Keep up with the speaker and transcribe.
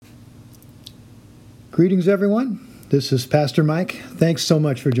Greetings, everyone. This is Pastor Mike. Thanks so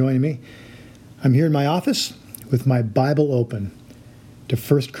much for joining me. I'm here in my office with my Bible open to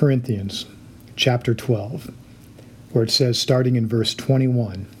 1 Corinthians chapter 12, where it says, starting in verse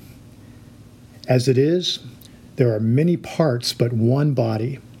 21, "As it is, there are many parts but one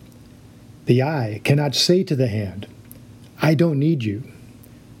body. The eye cannot say to the hand, 'I don't need you.'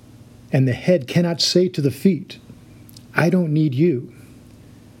 And the head cannot say to the feet, 'I don't need you.'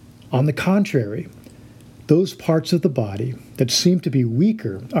 On the contrary, those parts of the body that seem to be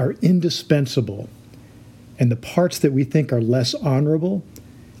weaker are indispensable, and the parts that we think are less honorable,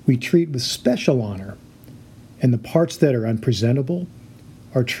 we treat with special honor, and the parts that are unpresentable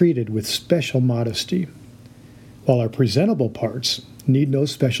are treated with special modesty, while our presentable parts need no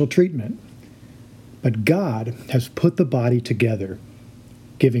special treatment. But God has put the body together,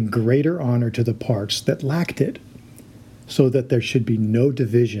 giving greater honor to the parts that lacked it, so that there should be no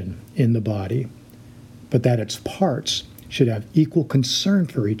division in the body, but that its parts should have equal concern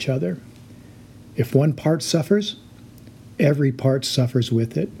for each other. If one part suffers, every part suffers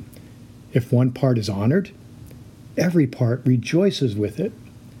with it. If one part is honored, every part rejoices with it.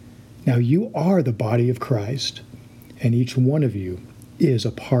 Now you are the body of Christ, and each one of you is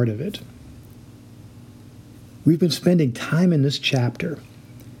a part of it." We've been spending time in this chapter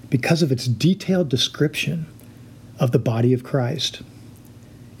because of its detailed description of the body of Christ.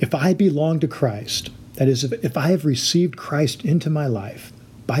 If I belong to Christ, that is, if I have received Christ into my life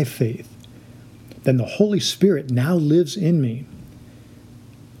by faith, then the Holy Spirit now lives in me.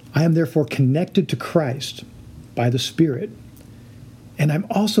 I am therefore connected to Christ by the Spirit, and I'm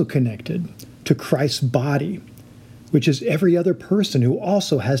also connected to Christ's body, which is every other person who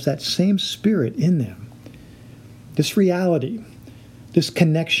also has that same Spirit in them. This reality, this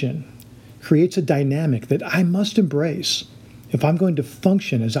connection, creates a dynamic that I must embrace if I'm going to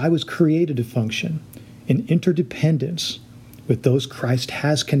function as I was created to function, in interdependence with those Christ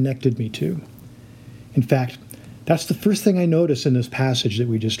has connected me to. In fact, that's the first thing I notice in this passage that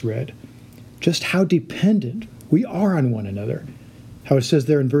we just read, just how dependent we are on one another. How it says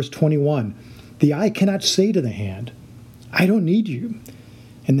there in verse 21, "The eye cannot say to the hand, 'I don't need you,'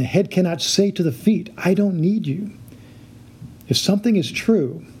 and the head cannot say to the feet, 'I don't need you.' If something is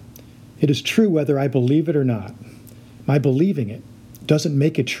true, it is true whether I believe it or not. My believing it doesn't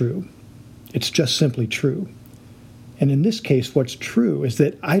make it true. It's just simply true. And in this case, what's true is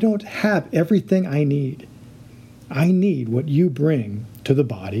that I don't have everything I need. I need what you bring to the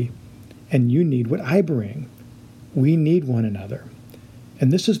body, and you need what I bring. We need one another.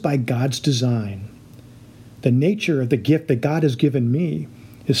 And this is by God's design. The nature of the gift that God has given me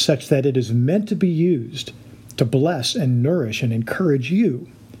is such that it is meant to be used to bless and nourish and encourage you.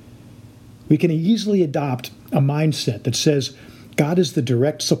 We can easily adopt a mindset that says God is the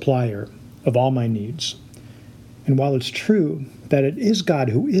direct supplier of all my needs. And while it's true that it is God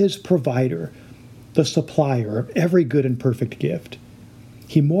who is provider, the supplier of every good and perfect gift,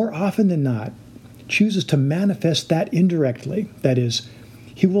 he more often than not chooses to manifest that indirectly. That is,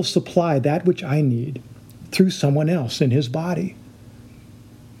 he will supply that which I need through someone else in his body.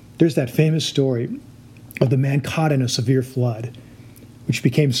 There's that famous story of the man caught in a severe flood, which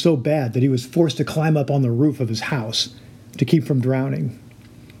became so bad that he was forced to climb up on the roof of his house to keep from drowning.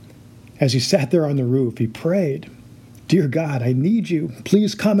 As he sat there on the roof, he prayed, "Dear God, I need you.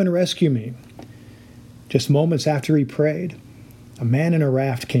 Please come and rescue me." Just moments after he prayed, a man in a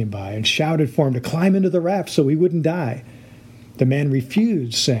raft came by and shouted for him to climb into the raft so he wouldn't die. The man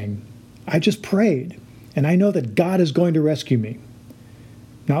refused, saying, "I just prayed, and I know that God is going to rescue me."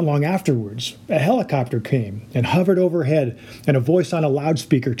 Not long afterwards, a helicopter came and hovered overhead, and a voice on a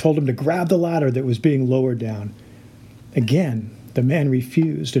loudspeaker told him to grab the ladder that was being lowered down. Again, the man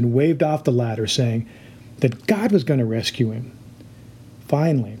refused and waved off the ladder, saying that God was going to rescue him.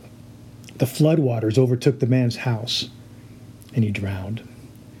 Finally, the floodwaters overtook the man's house, and he drowned.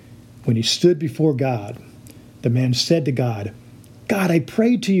 When he stood before God, the man said to God, "God, I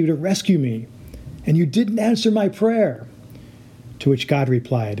prayed to you to rescue me, and you didn't answer my prayer." To which God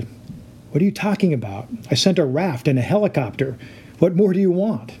replied, "What are you talking about? I sent a raft and a helicopter. What more do you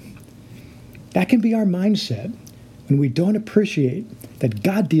want?" That can be our mindset when we don't appreciate that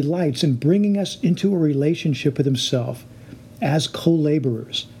God delights in bringing us into a relationship with himself as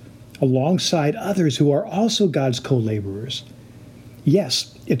co-laborers, alongside others who are also God's co-laborers.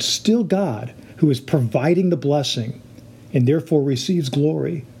 Yes, it's still God who is providing the blessing and therefore receives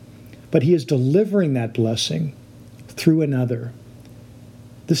glory, but he is delivering that blessing through another.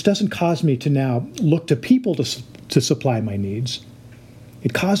 This doesn't cause me to now look to people to supply my needs.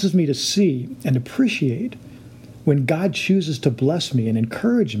 It causes me to see and appreciate when God chooses to bless me and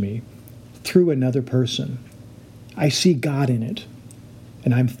encourage me through another person. I see God in it.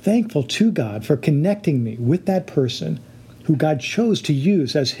 And I'm thankful to God for connecting me with that person who God chose to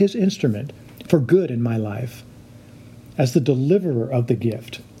use as his instrument for good in my life, as the deliverer of the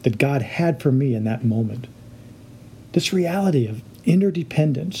gift that God had for me in that moment. This reality of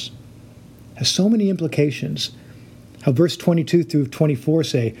interdependence has so many implications. How verse 22 through 24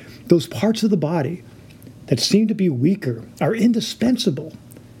 say, those parts of the body that seem to be weaker are indispensable,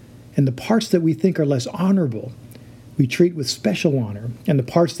 and the parts that we think are less honorable we treat with special honor, and the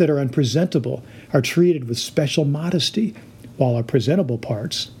parts that are unpresentable are treated with special modesty, while our presentable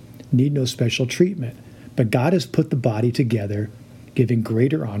parts need no special treatment. But God has put the body together, giving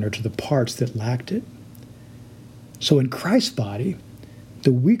greater honor to the parts that lacked it. So in Christ's body,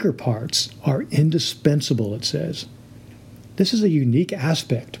 the weaker parts are indispensable, it says. This is a unique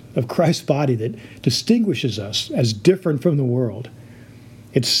aspect of Christ's body that distinguishes us as different from the world.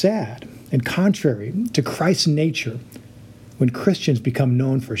 It's sad and contrary to Christ's nature when Christians become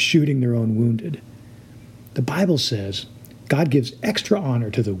known for shooting their own wounded. The Bible says God gives extra honor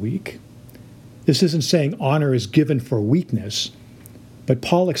to the weak. This isn't saying honor is given for weakness, but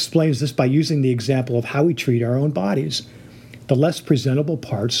Paul explains this by using the example of how we treat our own bodies. The less presentable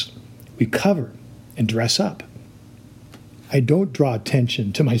parts we cover and dress up. I don't draw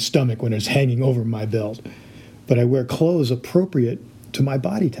attention to my stomach when it's hanging over my belt, but I wear clothes appropriate to my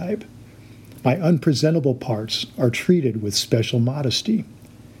body type. My unpresentable parts are treated with special modesty.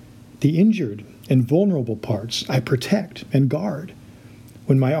 The injured and vulnerable parts I protect and guard.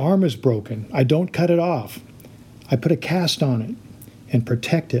 When my arm is broken, I don't cut it off. I put a cast on it and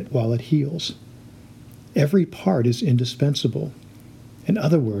protect it while it heals. Every part is indispensable. In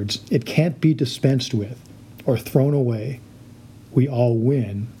other words, it can't be dispensed with or thrown away. We all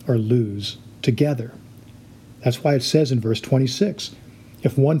win or lose together. That's why it says in verse 26,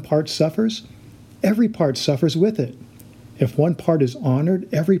 if one part suffers, every part suffers with it. If one part is honored,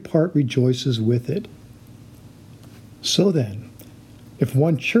 every part rejoices with it. So then, if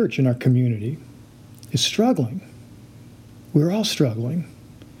one church in our community is struggling, we're all struggling.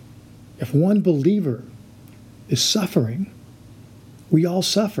 If one believer is suffering, we all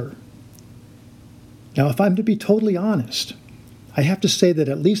suffer. Now, if I'm to be totally honest, I have to say that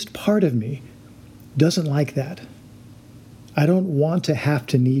at least part of me doesn't like that. I don't want to have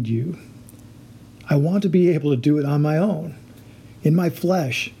to need you. I want to be able to do it on my own. In my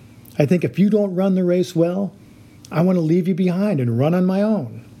flesh, I think if you don't run the race well, I want to leave you behind and run on my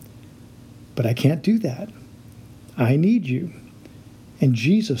own. But I can't do that. I need you. And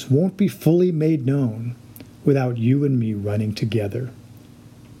Jesus won't be fully made known without you and me running together.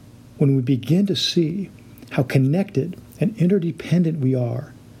 When we begin to see how connected and interdependent we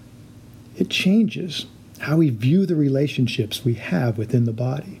are, it changes how we view the relationships we have within the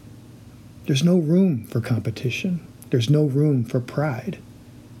body. There's no room for competition. There's no room for pride.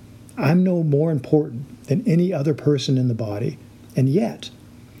 I'm no more important than any other person in the body, and yet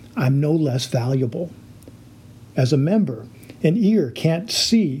I'm no less valuable. As a member, an ear can't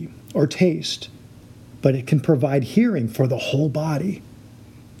see or taste, but it can provide hearing for the whole body.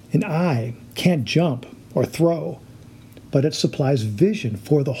 An eye can't jump or throw, but it supplies vision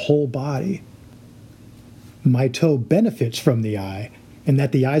for the whole body. My toe benefits from the eye, and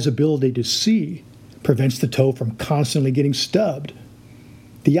that the eye's ability to see prevents the toe from constantly getting stubbed.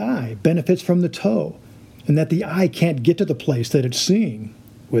 The eye benefits from the toe, and that the eye can't get to the place that it's seeing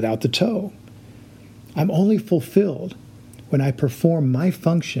without the toe. I'm only fulfilled when I perform my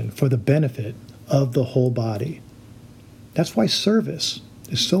function for the benefit of the whole body. That's why service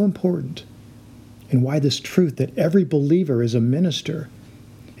is so important, and why this truth that every believer is a minister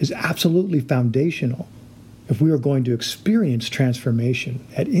is absolutely foundational if we are going to experience transformation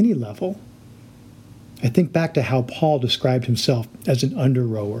at any level. I think back to how Paul described himself as an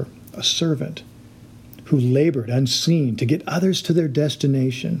under-rower, a servant, who labored unseen to get others to their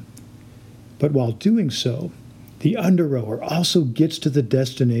destination. But while doing so, the under-rower also gets to the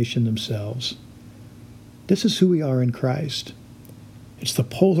destination themselves. This is who we are in Christ. It's the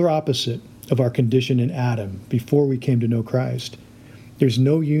polar opposite of our condition in Adam before we came to know Christ. There's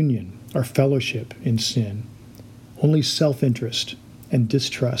no union or fellowship in sin, only self-interest and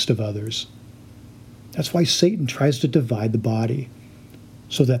distrust of others. That's why Satan tries to divide the body,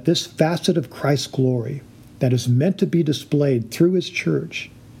 so that this facet of Christ's glory that is meant to be displayed through his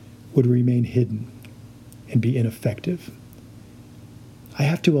church would remain hidden and be ineffective. I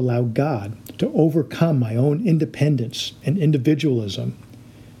have to allow God to overcome my own independence and individualism.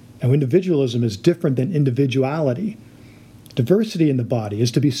 Now, individualism is different than individuality. Diversity in the body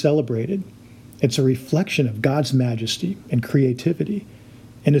is to be celebrated. It's a reflection of God's majesty and creativity.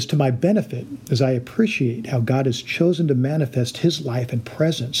 And it's to my benefit as I appreciate how God has chosen to manifest his life and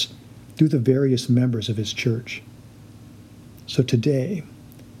presence through the various members of his church. So today,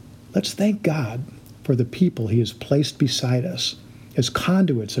 let's thank God for the people he has placed beside us as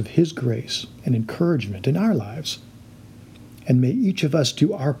conduits of his grace and encouragement in our lives. And may each of us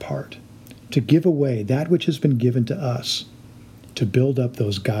do our part to give away that which has been given to us to build up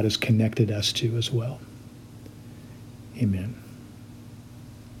those God has connected us to as well. Amen.